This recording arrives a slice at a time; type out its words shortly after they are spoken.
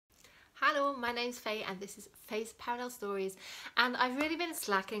Hello, my name's Faye and this is Faye's Parallel Stories, and I've really been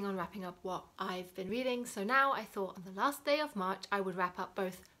slacking on wrapping up what I've been reading, so now I thought on the last day of March I would wrap up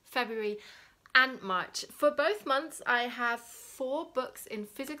both February and March. For both months I have 4 books in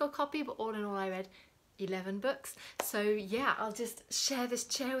physical copy, but all in all I read 11 books. So yeah, I'll just share this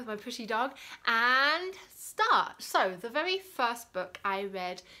chair with my pretty dog and start. So the very first book I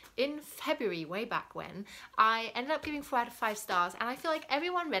read in February, way back when, I ended up giving 4 out of 5 stars, and I feel like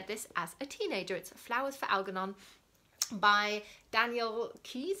everyone read this as a teenager. It's Flowers for Algernon by Daniel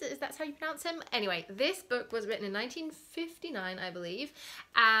Keyes, is that how you pronounce him? Anyway, this book was written in 1959, I believe,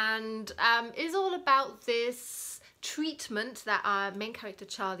 and is all about this treatment that our main character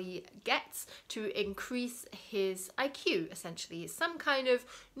Charlie gets to increase his IQ, essentially. Some kind of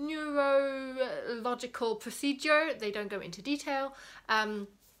neurological procedure. They don't go into detail.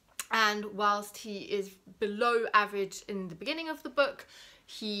 And whilst he is below average in the beginning of the book,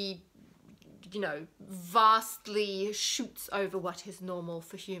 he, you know, vastly shoots over what is normal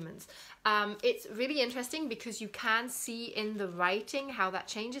for humans. It's really interesting because you can see in the writing how that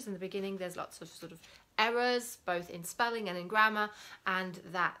changes. In the beginning there's lots of sort of errors both in spelling and in grammar, and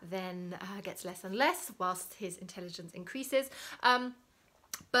that then gets less and less whilst his intelligence increases.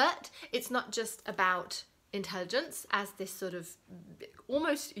 But it's not just about intelligence as this sort of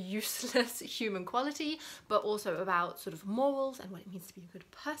almost useless human quality, but also about sort of morals and what it means to be a good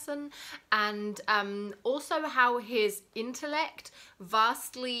person, and also how his intellect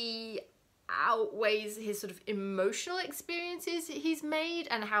vastly outweighs his sort of emotional experiences he's made,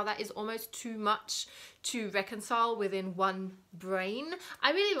 and how that is almost too much to reconcile within one brain.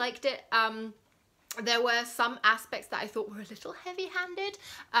 I really liked it. There were some aspects that I thought were a little heavy-handed,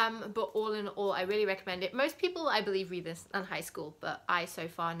 but all in all I really recommend it. Most people, I believe, read this in high school, but I so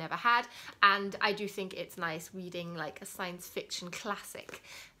far never had, and I do think it's nice reading like a science fiction classic.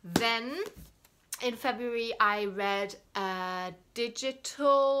 Then in February I read a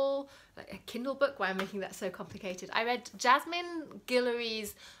digital, like a Kindle book. Why am I making that so complicated? I read Jasmine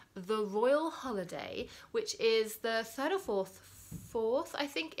Guillory's The Royal Holiday, which is the 3rd or 4th, I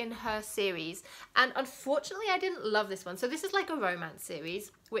think, in her series, and unfortunately I didn't love this one. So this is like a romance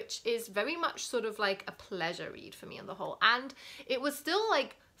series, which is very much sort of like a pleasure read for me on the whole, and it was still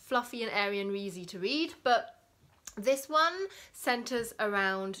like fluffy and airy and easy to read, but this one centers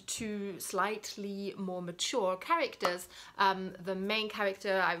around 2 slightly more mature characters. The main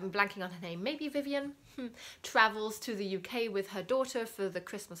character, I'm blanking on her name, maybe Vivian, travels to the UK with her daughter for the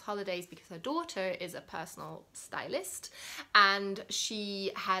Christmas holidays because her daughter is a personal stylist and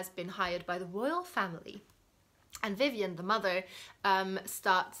she has been hired by the royal family. And Vivian, the mother,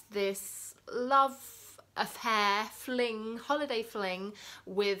 starts this love affair, fling, holiday fling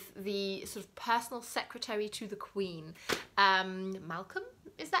with the sort of personal secretary to the Queen. Malcolm,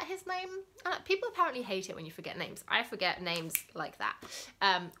 is that his name? People apparently hate it when you forget names. I forget names like that.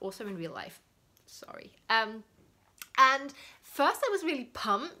 Also in real life. Sorry. And first I was really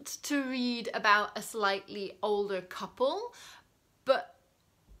pumped to read about a slightly older couple, but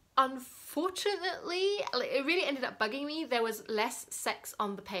unfortunately it really ended up bugging me. There was less sex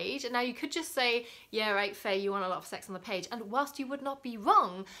on the page, and now you could just say, yeah right Faye, you want a lot of sex on the page, and whilst you would not be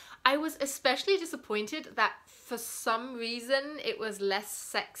wrong, I was especially disappointed that for some reason it was less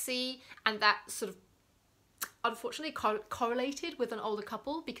sexy, and that sort of unfortunately correlated with an older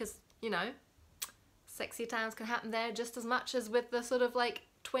couple, because, you know, sexy times can happen there just as much as with the sort of like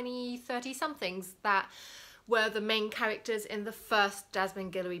 20-30 somethings that were the main characters in the first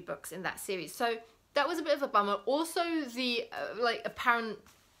Jasmine Guillory books in that series. So that was a bit of a bummer. Also the like apparent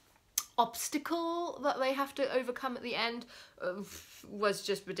obstacle that they have to overcome at the end was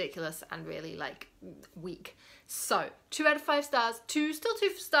just ridiculous and really like weak. So 2 out of 5 stars. Still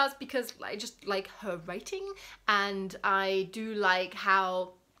 2 stars because I just like her writing, and I do like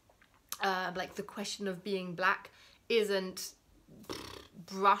how like the question of being black isn't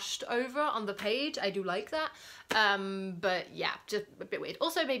brushed over on the page. I do like that, but yeah, just a bit weird.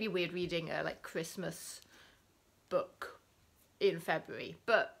 Also maybe weird reading a like Christmas book in February,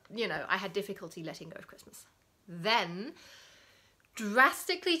 but you know, I had difficulty letting go of Christmas. Then,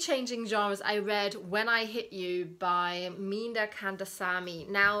 drastically changing genres, I read When I Hit You by Meena Kandasamy.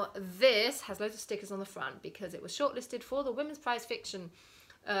 Now this has loads of stickers on the front because it was shortlisted for the Women's Prize Fiction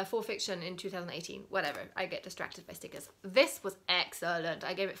for fiction in 2018. Whatever, I get distracted by stickers. This was excellent.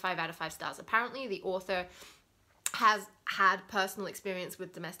 I gave it 5 out of 5 stars. Apparently the author has had personal experience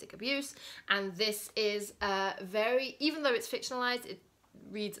with domestic abuse, and this is very, even though it's fictionalized, it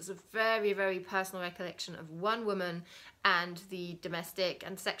reads as a very, very personal recollection of one woman and the domestic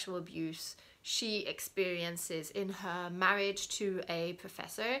and sexual abuse she experiences in her marriage to a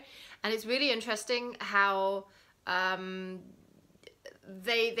professor. And it's really interesting how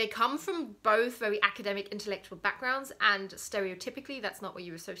they come from both very academic, intellectual backgrounds, and stereotypically that's not what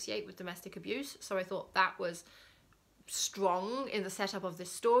you associate with domestic abuse. So I thought that was strong in the setup of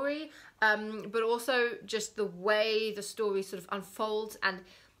this story, but also just the way the story sort of unfolds, and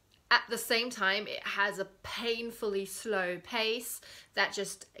at the same time it has a painfully slow pace that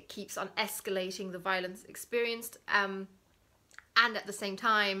just keeps on escalating the violence experienced, and at the same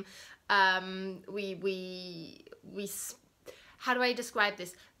time we how do I describe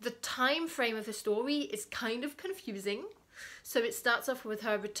this? The time frame of the story is kind of confusing. So it starts off with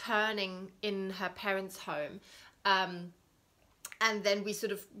her returning in her parents' home, and then we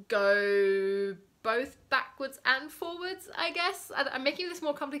sort of go both backwards and forwards, I guess. I'm making this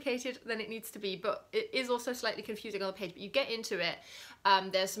more complicated than it needs to be, but it is also slightly confusing on the page, but you get into it.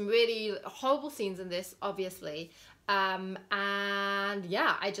 There's some really horrible scenes in this, obviously. And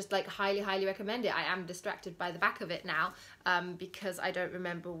yeah, I just like highly recommend it. I am distracted by the back of it now, because I don't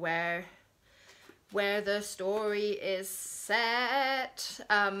remember where the story is set.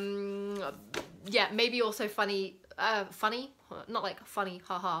 Yeah, maybe also funny, not like funny,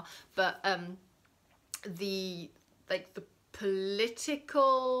 haha, but the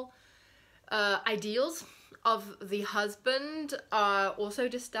political ideals of the husband are also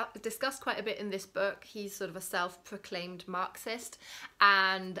discussed quite a bit in this book. He's sort of a self-proclaimed Marxist,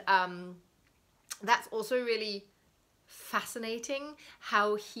 and that's also really fascinating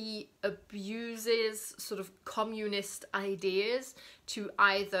how he abuses sort of communist ideas to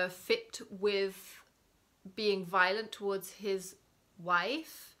either fit with being violent towards his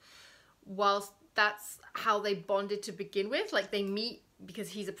wife, whilst that's how they bonded to begin with. Like, they meet because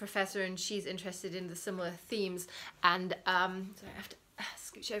he's a professor and she's interested in the similar themes, and sorry, I have to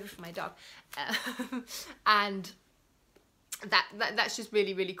scooch over for my dog, and that's just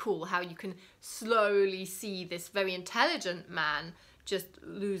really cool how you can slowly see this very intelligent man just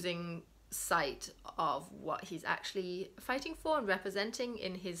losing sight of what he's actually fighting for and representing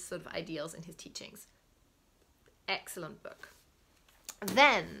in his sort of ideals and his teachings. Excellent book.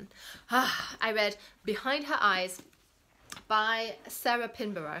 Then I read Behind Her Eyes by Sarah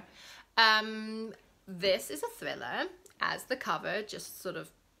Pinborough. This is a thriller, as the cover just sort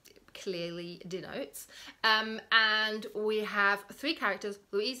of clearly denotes, and we have three characters: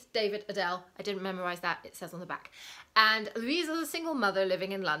 Louise, David, Adele. I didn't memorize that, it says on the back. And Louise is a single mother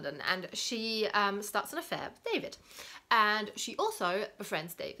living in London, and she starts an affair with David, and she also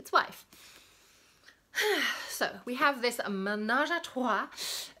befriends David's wife. So we have this ménage à trois,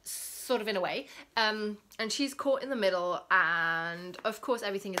 sort of, in a way, and she's caught in the middle, and of course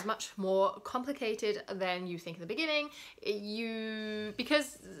everything is much more complicated than you think in the beginning.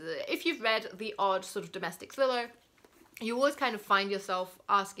 Because if you've read the odd sort of domestic thriller, you always kind of find yourself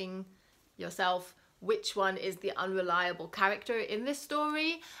asking yourself which one is the unreliable character in this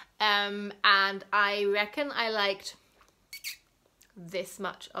story, and I reckon I liked this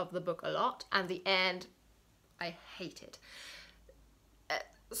much of the book a lot, and the end I hated.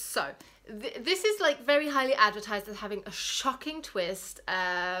 So this is like very highly advertised as having a shocking twist,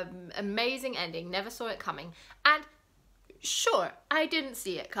 amazing ending, never saw it coming, and sure, I didn't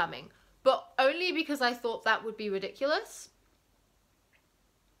see it coming, but only because I thought that would be ridiculous.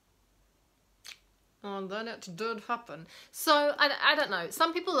 And then it did happen. So, I don't know.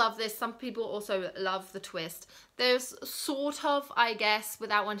 Some people love this. Some people also love the twist. There's sort of, I guess,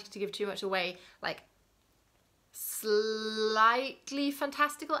 without wanting to give too much away, like, slightly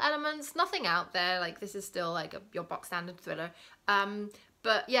fantastical elements. Nothing out there. Like, this is still, like, your box standard thriller.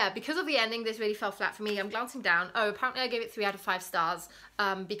 But, yeah, because of the ending, this really fell flat for me. I'm glancing down. Oh, apparently I gave it 3 out of 5 stars.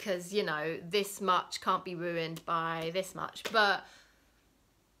 Because, you know, this much can't be ruined by this much. But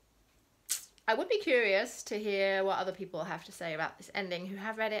I would be curious to hear what other people have to say about this ending who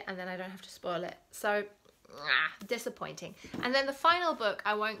have read it, and then I don't have to spoil it. So, disappointing. And then the final book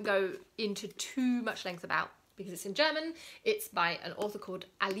I won't go into too much length about because it's in German. It's by an author called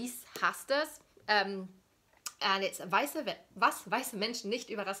Alice Hasters. And it's weiße Menschen, nicht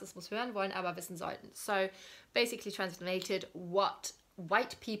über Rassismus hören, wollen, aber wissen, sollten. So basically translated, what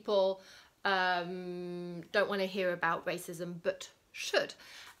white people don't want to hear about racism but should.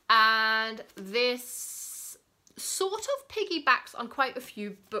 And this sort of piggybacks on quite a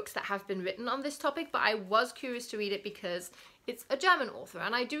few books that have been written on this topic, but I was curious to read it because it's a German author,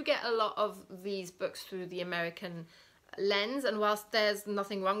 and I do get a lot of these books through the American lens, and whilst there's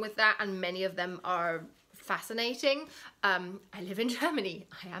nothing wrong with that, and many of them are fascinating, I live in Germany,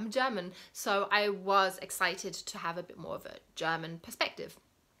 I am German, so I was excited to have a bit more of a German perspective.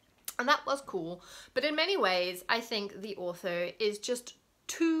 And that was cool. But in many ways, I think the author is just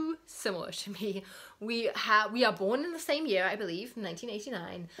too similar to me. We are born in the same year, I believe,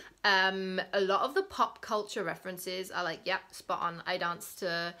 1989. A lot of the pop culture references are like, yep, spot on. I danced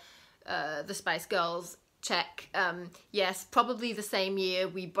to the Spice Girls, check. Yes, probably the same year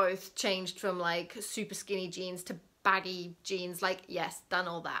we both changed from like super skinny jeans to baggy jeans. Like, yes, done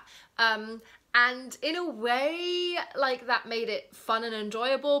all that. And in a way, like, that made it fun and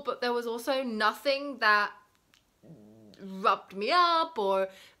enjoyable, but there was also nothing that rubbed me up or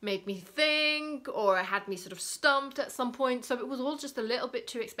made me think or had me sort of stumped at some point. So it was all just a little bit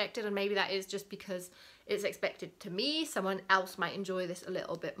too expected, and maybe that is just because it's expected to me. Someone else might enjoy this a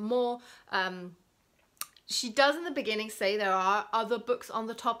little bit more. She does in the beginning say there are other books on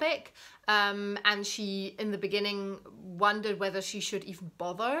the topic, and she in the beginning wondered whether she should even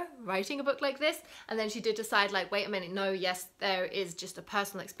bother writing a book like this, and then she did decide, like, wait a minute, no, yes, there is just a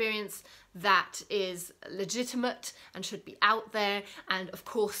personal experience that is legitimate and should be out there, and of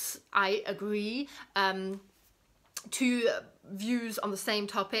course I agree. Two views on the same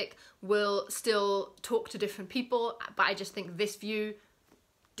topic will still talk to different people, but I just think this view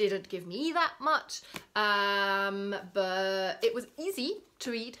didn't give me that much, but it was easy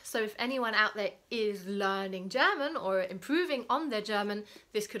to read. So if anyone out there is learning German or improving on their German,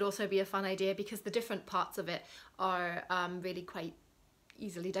 this could also be a fun idea, because the different parts of it are really quite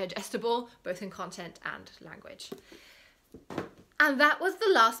easily digestible, both in content and language. And that was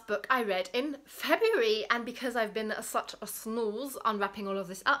the last book I read in February, and because I've been such a snooze on wrapping all of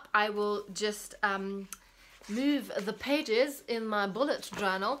this up, I will just move the pages in my bullet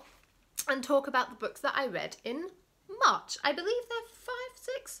journal and talk about the books that I read in March. I believe they're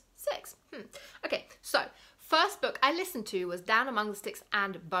 6. Okay, so first book I listened to was Down Among the Sticks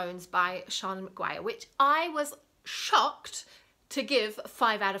and Bones by Seanan McGuire, which I was shocked to give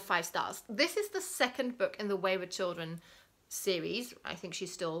 5 out of 5 stars. This is the second book in the Wayward Children series. I think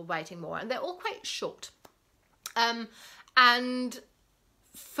she's still writing more, and they're all quite short. And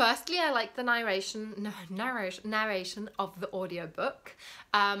firstly, I like the narration of the audiobook,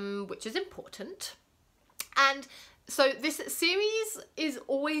 which is important. And so this series is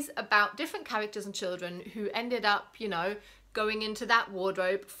always about different characters and children who ended up, you know, going into that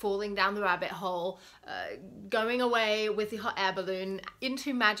wardrobe, falling down the rabbit hole, going away with the hot air balloon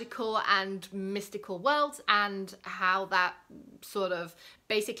into magical and mystical worlds, and how that sort of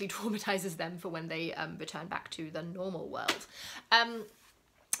basically traumatizes them for when they return back to the normal world.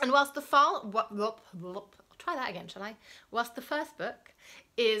 And whilst the try that again, shall I? Whilst the first book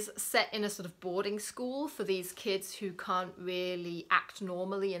is set in a sort of boarding school for these kids who can't really act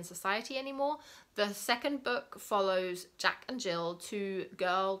normally in society anymore, the second book follows Jack and Jill, 2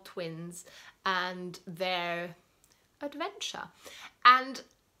 girl twins, and their adventure. And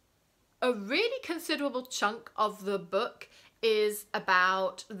a really considerable chunk of the book is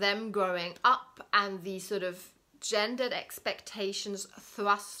about them growing up and the sort of gendered expectations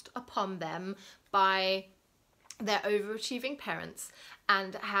thrust upon them by their overachieving parents,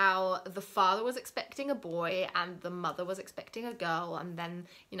 and how the father was expecting a boy and the mother was expecting a girl, and then,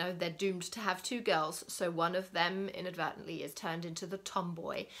 you know, they're doomed to have 2 girls, so one of them inadvertently is turned into the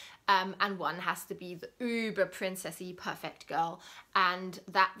tomboy, and one has to be the uber princessy perfect girl, and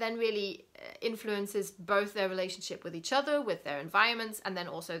that then really influences both their relationship with each other, with their environments, and then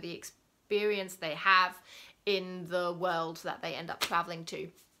also the experience they have in the world that they end up traveling to.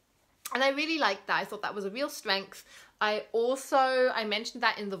 And I really liked that. I thought that was a real strength. I mentioned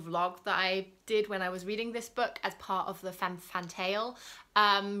that in the vlog that I did when I was reading this book as part of the Fantail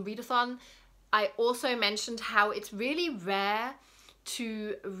readathon. I also mentioned how it's really rare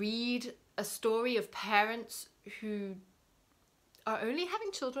to read a story of parents who are only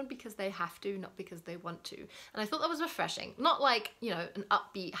having children because they have to, not because they want to. And I thought that was refreshing. Not like, you know, an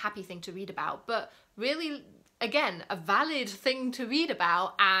upbeat, happy thing to read about, but really, again, a valid thing to read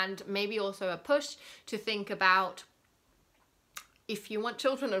about, and maybe also a push to think about if you want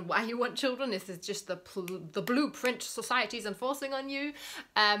children and why you want children. Is this just the blueprint society's enforcing on you,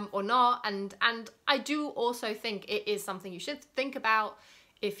 or not? And I do also think it is something you should think about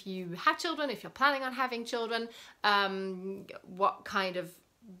if you have children, if you're planning on having children. What kind of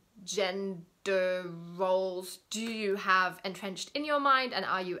gender roles do you have entrenched in your mind, and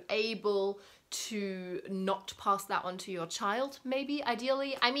are you able to not pass that on to your child, maybe,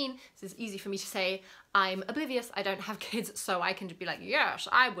 ideally? I mean, this is easy for me to say. I'm oblivious, I don't have kids, so I can just be like, yes,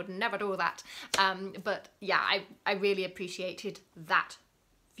 I would never do that. But yeah, I really appreciated that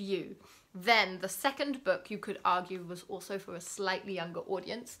view. Then the second book, you could argue, was also for a slightly younger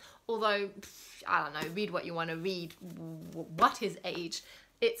audience, although, I don't know, read what you want to read. What is age?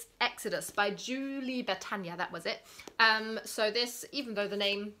 It's Exodus by Julie Bertagna, that was it. So this, even though the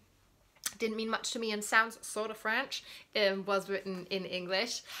name didn't mean much to me and sounds sort of French, was written in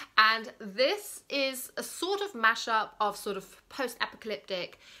English. And this is a sort of mashup of sort of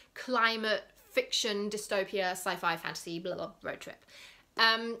post-apocalyptic climate fiction, dystopia, sci-fi, fantasy, blah, blah, road trip.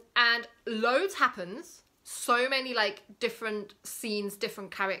 And loads happens. So many like different scenes,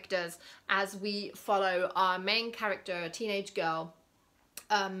 different characters as we follow our main character, a teenage girl,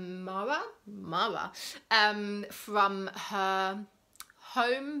 Mara, from her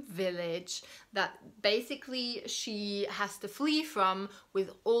home village that basically she has to flee from with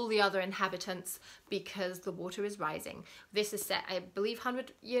all the other inhabitants because the water is rising. This is set, I believe,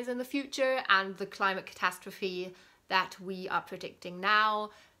 100 years in the future, and the climate catastrophe that we are predicting now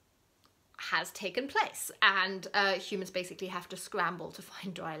has taken place, and humans basically have to scramble to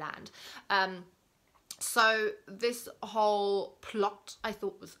find dry land. So this whole plot I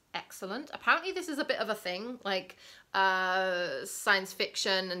thought was excellent. Apparently this is a bit of a thing, like science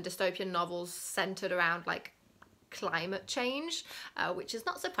fiction and dystopian novels centered around like climate change, which is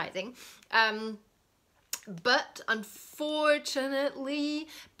not surprising. But unfortunately,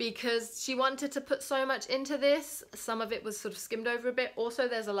 because she wanted to put so much into this, some of it was sort of skimmed over a bit. Also,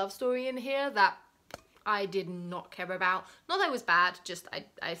 there's a love story in here that I did not care about. Not that it was bad, just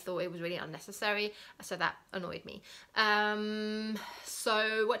I thought it was really unnecessary, so that annoyed me.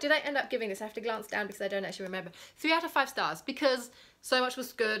 So what did I end up giving this? I have to glance down because I don't actually remember. 3 out of 5 stars, because so much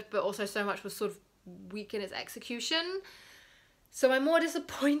was good, but also so much was sort of weak in its execution. So I'm more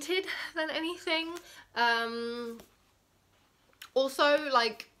disappointed than anything. Also,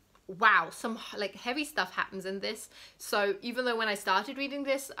 like, wow, some like heavy stuff happens in this. So even though when I started reading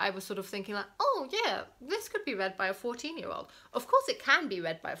this, I was sort of thinking like, oh yeah, this could be read by a 14-year-old. Of course it can be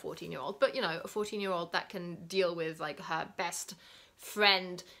read by a 14-year-old, but you know, a 14-year-old that can deal with like her best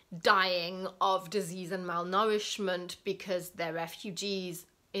friend dying of disease and malnourishment because they're refugees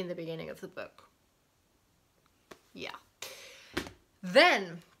in the beginning of the book. Yeah.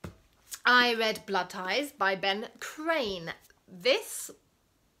 Then I read Blood Ties by Ben Crane. This,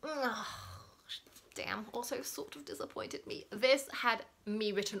 damn, also sort of disappointed me. This had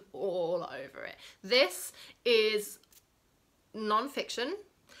me written all over it. This is non-fiction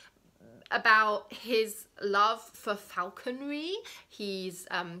about his love for falconry. He's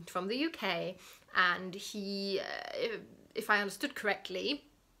from the UK, and he, if I understood correctly,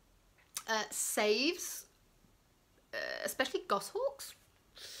 saves especially goshawks,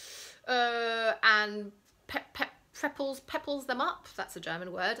 and pepples them up, that's a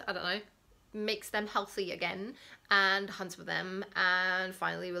German word, I don't know, makes them healthy again, and hunts with them, and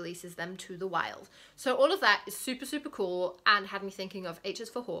finally releases them to the wild. So all of that is super, super cool, and had me thinking of H is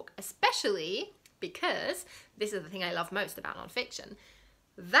for Hawk, especially because this is the thing I love most about nonfiction.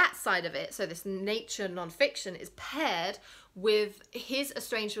 That side of it, so this nature nonfiction, is paired with his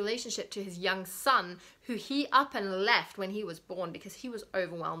estranged relationship to his young son, who he up and left when he was born because he was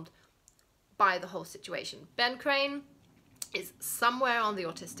overwhelmed by the whole situation. Ben Crane is somewhere on the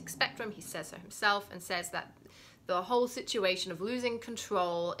autistic spectrum, he says so himself, and says that the whole situation of losing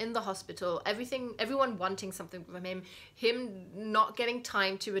control in the hospital, everyone wanting something from him not getting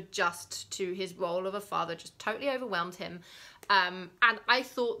time to adjust to his role of a father just totally overwhelmed him. And I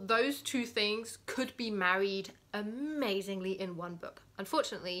thought those two things could be married amazingly in one book.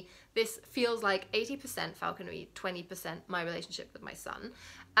 Unfortunately, this feels like 80% falconry, 20% my relationship with my son.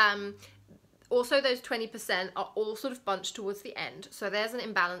 Also, those 20% are all sort of bunched towards the end, so there's an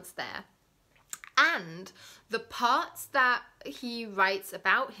imbalance there. And the parts that he writes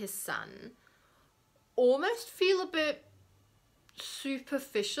about his son almost feel a bit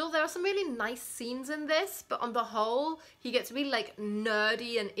superficial. There are some really nice scenes in this, but on the whole, he gets really like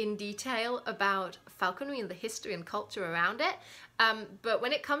nerdy and in detail about falconry and the history and culture around it. But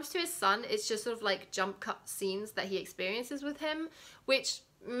when it comes to his son, it's just sort of like jump cut scenes that he experiences with him, which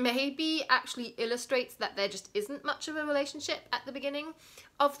maybe actually illustrates that there just isn't much of a relationship at the beginning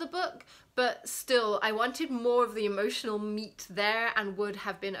of the book, but still I wanted more of the emotional meat there, and would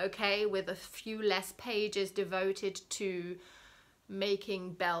have been okay with a few less pages devoted to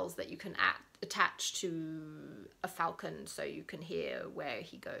making bells that you can attach to a falcon so you can hear where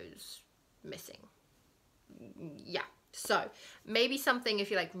he goes missing. Yeah, so maybe something if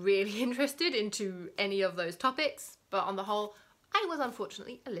you're like really interested into any of those topics, but on the whole I was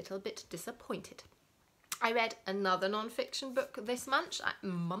unfortunately a little bit disappointed. I read another non-fiction book this month.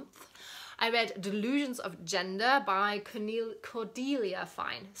 I read Delusions of Gender by Cordelia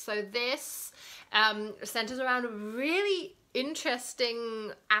Fine. So this centers around a really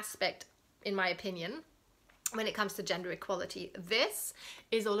interesting aspect, in my opinion, when it comes to gender equality. This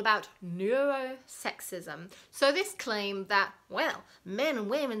is all about neurosexism. So this claim that, well, men and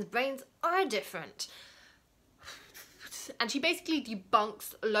women's brains are different. And she basically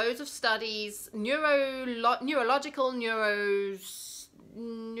debunks loads of studies, neurological,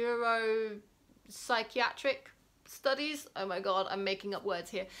 neuropsychiatric studies. Oh my god, I'm making up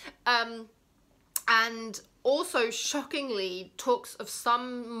words here. And also, shockingly, talks of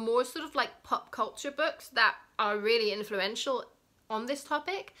some more sort of like pop culture books that are really influential on this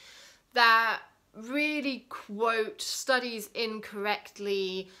topic, that really quote studies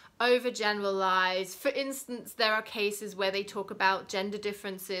incorrectly, overgeneralize. For instance, there are cases where they talk about gender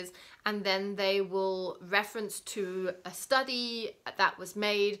differences and then they will reference to a study that was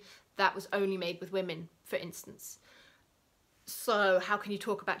only made with women, for instance. So how can you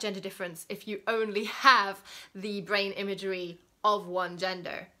talk about gender difference if you only have the brain imagery of one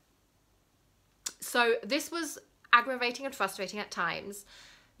gender? So this was aggravating and frustrating at times.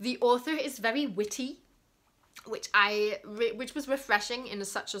 The author is very witty, which was refreshing in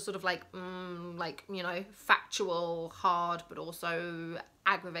such a sort of like, you know, factual, hard, but also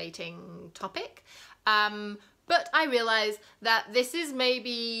aggravating topic. But I realize that this is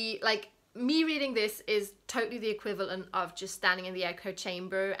maybe like, me reading this is totally the equivalent of just standing in the echo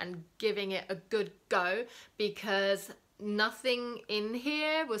chamber and giving it a good go, because nothing in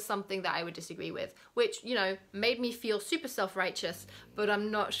here was something that I would disagree with, which, you know, made me feel super self-righteous, but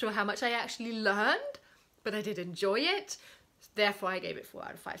I'm not sure how much I actually learned, but I did enjoy it. Therefore, I gave it 4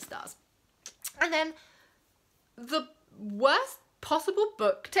 out of 5 stars. And then the worst possible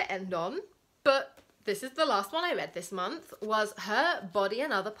book to end on, but this is the last one I read this month, was Her Body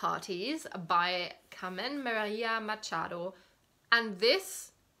and Other Parties by Carmen Maria Machado. And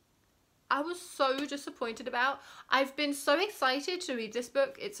this, I was so disappointed about. I've been so excited to read this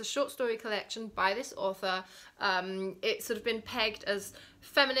book. It's a short story collection by this author. It's sort of been pegged as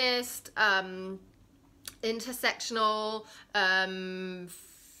feminist, intersectional,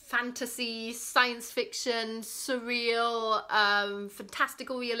 fantasy, science fiction, surreal,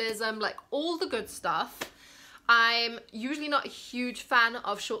 fantastical realism, like all the good stuff. I'm usually not a huge fan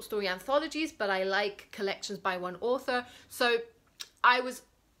of short story anthologies, but I like collections by one author. So I was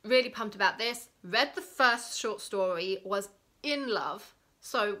really pumped about this. Read the first short story, was in love.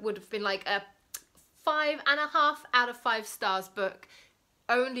 So would have been like a 5.5 out of 5 stars book,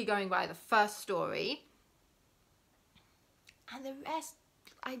 only going by the first story. And the rest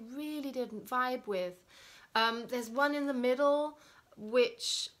I really didn't vibe with. There's one in the middle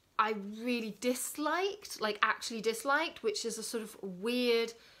which I really disliked, like actually disliked, which is a sort of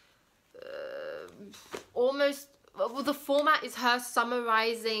weird, almost, well, the format is her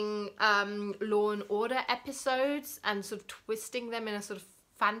summarizing Law and Order episodes and sort of twisting them in a sort of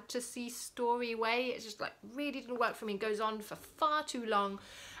fantasy story way. It just like really didn't work for me. It goes on for far too long.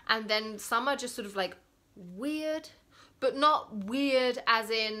 And then some are just sort of like weird, but not weird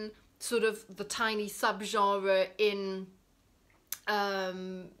as in sort of the tiny subgenre in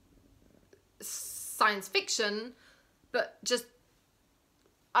science fiction, but just,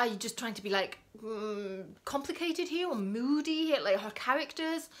 are you just trying to be like complicated here or moody here? Like her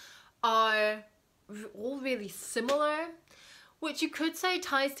characters are all really similar, which you could say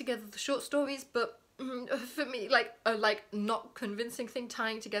ties together the short stories, but for me, like a not convincing thing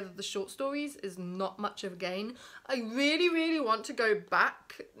tying together the short stories is not much of a gain. I really want to go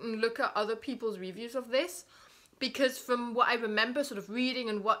back and look at other people's reviews of this, because from what I remember sort of reading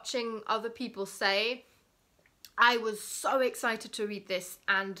and watching other people say, I was so excited to read this,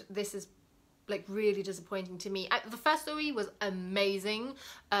 and this is like really disappointing to me. The first story was amazing.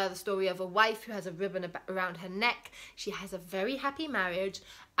 The story of a wife who has a ribbon around her neck. She has a very happy marriage,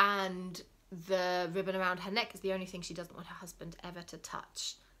 and the ribbon around her neck is the only thing she doesn't want her husband ever to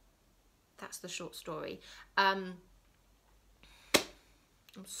touch. That's the short story. I'm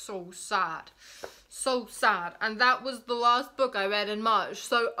so sad. So sad. And that was the last book I read in March.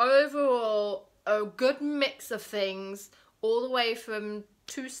 So overall, a good mix of things, all the way from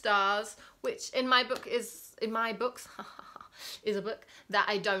 2 stars, which in my books is a book that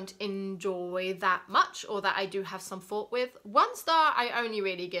I don't enjoy that much, or that I do have some fault with. 1 star I only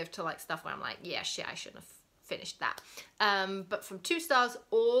really give to like stuff where I'm like, yeah, shit, I shouldn't have finished that. But from 2 stars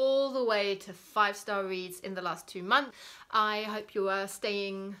all the way to 5-star reads in the last 2 months. I hope you are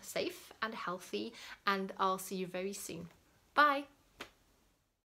staying safe and healthy, and I'll see you very soon. Bye.